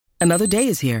Another day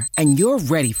is here, and you're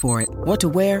ready for it. What to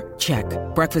wear? Check.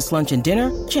 Breakfast, lunch, and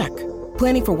dinner? Check.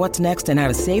 Planning for what's next and how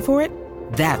to save for it?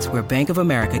 That's where Bank of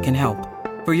America can help.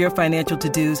 For your financial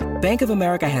to-dos, Bank of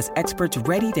America has experts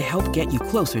ready to help get you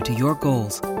closer to your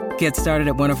goals. Get started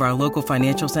at one of our local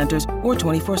financial centers or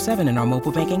 24/7 in our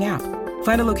mobile banking app.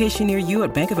 Find a location near you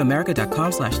at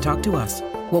bankofamerica.com/talktous.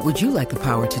 What would you like the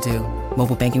power to do?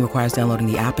 Mobile banking requires downloading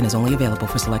the app and is only available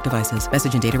for select devices.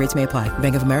 Message and data rates may apply.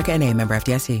 Bank of America N.A., member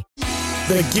FDIC.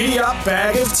 The Giddy Up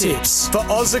Bag of Tips for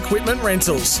Oz Equipment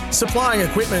Rentals. Supplying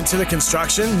equipment to the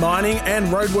construction, mining and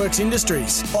roadworks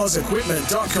industries.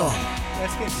 OzEquipment.com.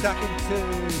 Let's get stuck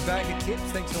into Bag of Tips.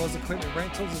 Thanks to Oz Equipment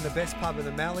Rentals and the best pub in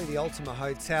the Mallee, the Ultima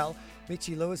Hotel.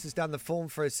 Mitchy Lewis has done the form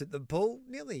for us at the Bull,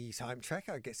 nearly his home track,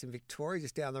 I guess, in Victoria,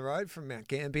 just down the road from Mount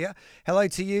Gambier. Hello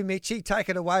to you, Mitchy. Take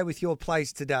it away with your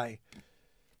plays today.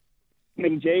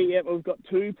 G, yeah, we've got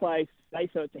two plays today,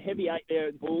 so it's a heavy 8 there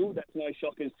at the Bull. That's no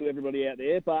shockers to everybody out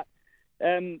there. But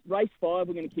race 5,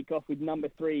 we're going to kick off with number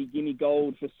 3, Gimme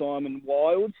Gold for Simon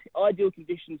Wild. Ideal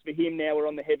conditions for him now. We're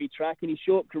on the heavy track. In his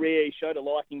short career, he showed a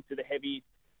liking to the heavy,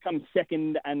 come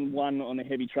second and one on a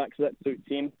heavy track, so that suits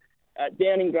him.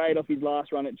 Down in grade off his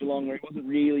last run at Geelong, where he wasn't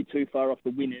really too far off the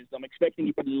winners. I'm expecting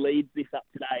he probably leads this up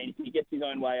today, and if he gets his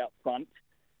own way up front,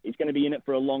 he's going to be in it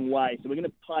for a long way. So we're going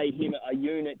to play him a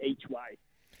unit each way.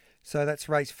 So that's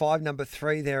race 5, number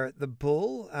 3 there at the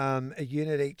Bull. A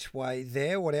unit each way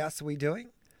there. What else are we doing?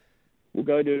 We'll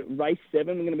go to race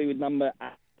 7. We're going to be with number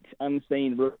 8,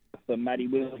 Unseen Roof for Matty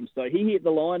Williams. So he hit the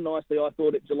line nicely, I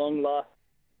thought, at Geelong last,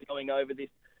 going over this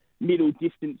middle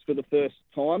distance for the first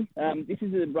time. This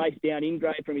is a race down in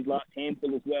grade from his last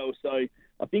handful as well. So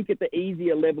I think at the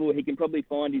easier level, he can probably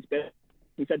find his best.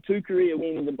 He's had 2 career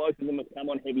wins, and both of them have come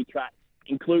on heavy tracks,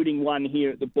 including one here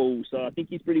at the Bull. So I think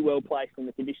he's pretty well placed, and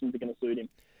the conditions are going to suit him.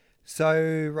 So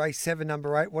race 7,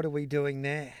 number 8, what are we doing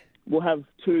there? We'll have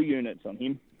 2 units on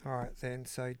him. All right, then.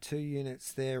 So 2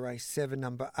 units there, race 7,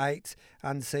 number 8,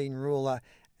 Unseen Ruler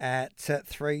at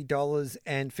 $3.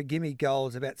 And for Gimme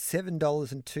Goals, about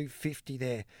 $7 and $2.50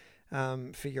 there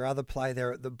for your other play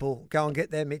there at the Bull. Go and get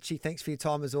there, Mitchy. Thanks for your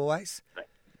time as always.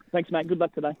 Thanks, mate. Good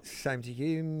luck today. Same to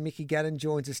you. Mickey Gadden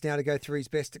joins us now to go through his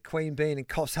best at Queen Bean and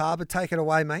Coffs Harbour. Take it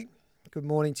away, mate. Good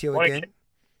morning to you again.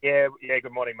 Yeah,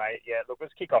 good morning, mate. Yeah, look,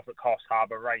 let's kick off at Coffs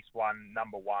Harbour, race 1,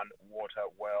 number 1, Water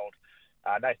World.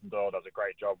 Nathan Doyle does a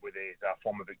great job with his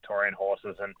former Victorian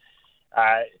horses, and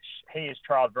he is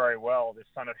trialled very well. The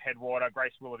son of Headwater,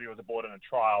 Grace Willoughby was aboard in a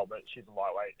trial, but she's a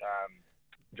lightweight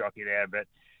jockey there. But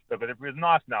look, it was a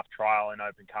nice enough trial in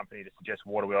open company to suggest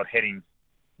Waterworld heading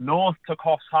north to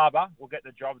Coffs Harbour will get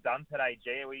the job done today,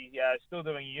 G. Are we still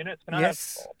doing units? Can I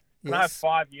have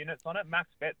 5 units on it? Max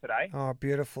bet today. Oh,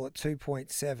 beautiful at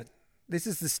 2.7. This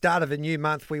is the start of a new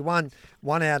month. We won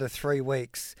 1 out of 3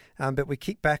 weeks, but we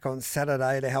kick back on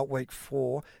Saturday to help week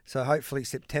 4. So hopefully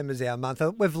September's our month.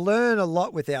 We've learned a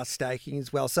lot with our staking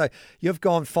as well. So you've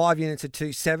gone 5 units at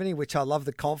 270, which I love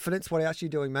the confidence. What else are you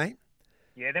doing, mate?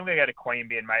 Yeah, then we're going to go to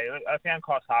Queanbeyan, mate. I found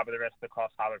Coffs Harbour, the rest of the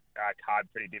Coffs Harbour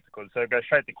card pretty difficult. So go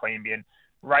straight to Queanbeyan.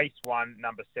 Race 1,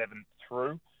 number 7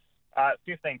 through.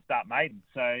 15 start maiden.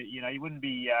 So, you wouldn't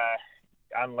be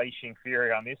unleashing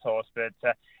fury on this horse, but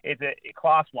it's a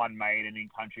Class 1 maiden in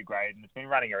country grade, and it's been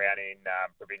running around in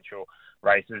provincial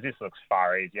races. This looks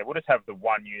far easier. We'll just have the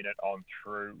 1 unit on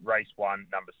through. Race 1,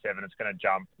 number 7. It's going to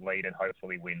jump, lead, and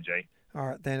hopefully win, G. All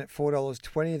right, then at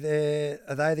 $4.20 there.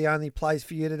 Are they the only plays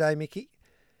for you today, Mickey?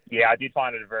 Yeah, I did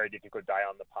find it a very difficult day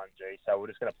on the punt, G. So we're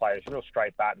just going to play a real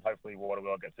straight bat, and hopefully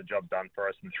Waterworld gets the job done for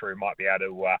us, and Through might be able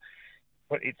to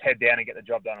put its head down and get the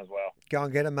job done as well. Go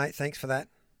and get it, mate. Thanks for that.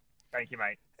 Thank you,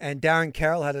 mate. And Darren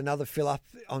Carroll had another fill-up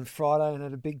on Friday and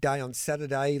had a big day on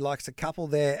Saturday. He likes a couple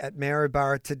there at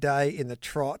Maryborough today in the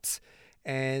trots.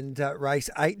 And race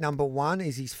 8, number 1,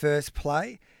 is his first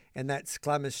play. And that's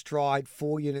Glamour Stride,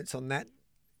 4 units on that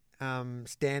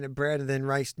standard bred. And then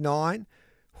race 9,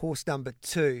 horse number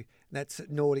 2, that's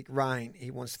Nordic Rain.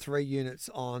 He wants 3 units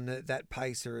on that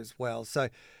pacer as well. So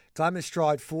Glamour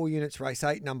Stride, 4 units, race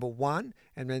 8, number 1.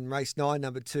 And then race 9,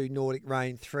 number 2, Nordic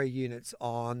Rain, 3 units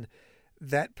on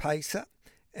that pacer.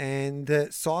 And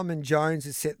Simon Jones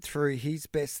is set through his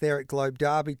best there at Globe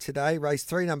Derby today. Race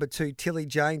 3, number 2, Tilly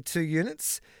Jane, 2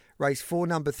 units. Race 4,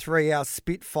 number 3, our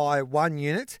Spitfire, 1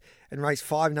 unit. And race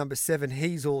 5, number 7,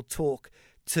 He's All Talk,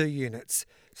 2 units.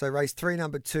 So race 3,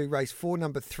 number 2, race 4,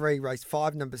 number 3, race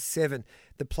 5, number 7,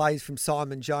 the plays from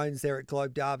Simon Jones there at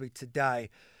Globe Derby today.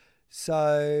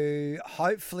 So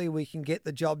hopefully we can get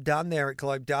the job done there at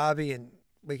Globe Derby and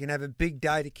we can have a big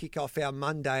day to kick off our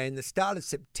Monday and the start of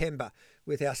September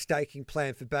with our staking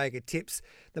plan for Bag of Tips.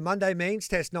 The Monday means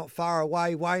test not far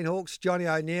away. Wayne Hawkes, Johnny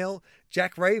O'Neill,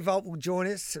 Jack Revolt will join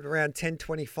us at around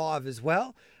 10:25 as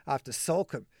well after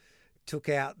Salcombe took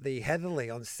out the Heatherly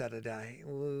on Saturday.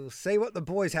 We'll see what the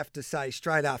boys have to say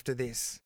straight after this.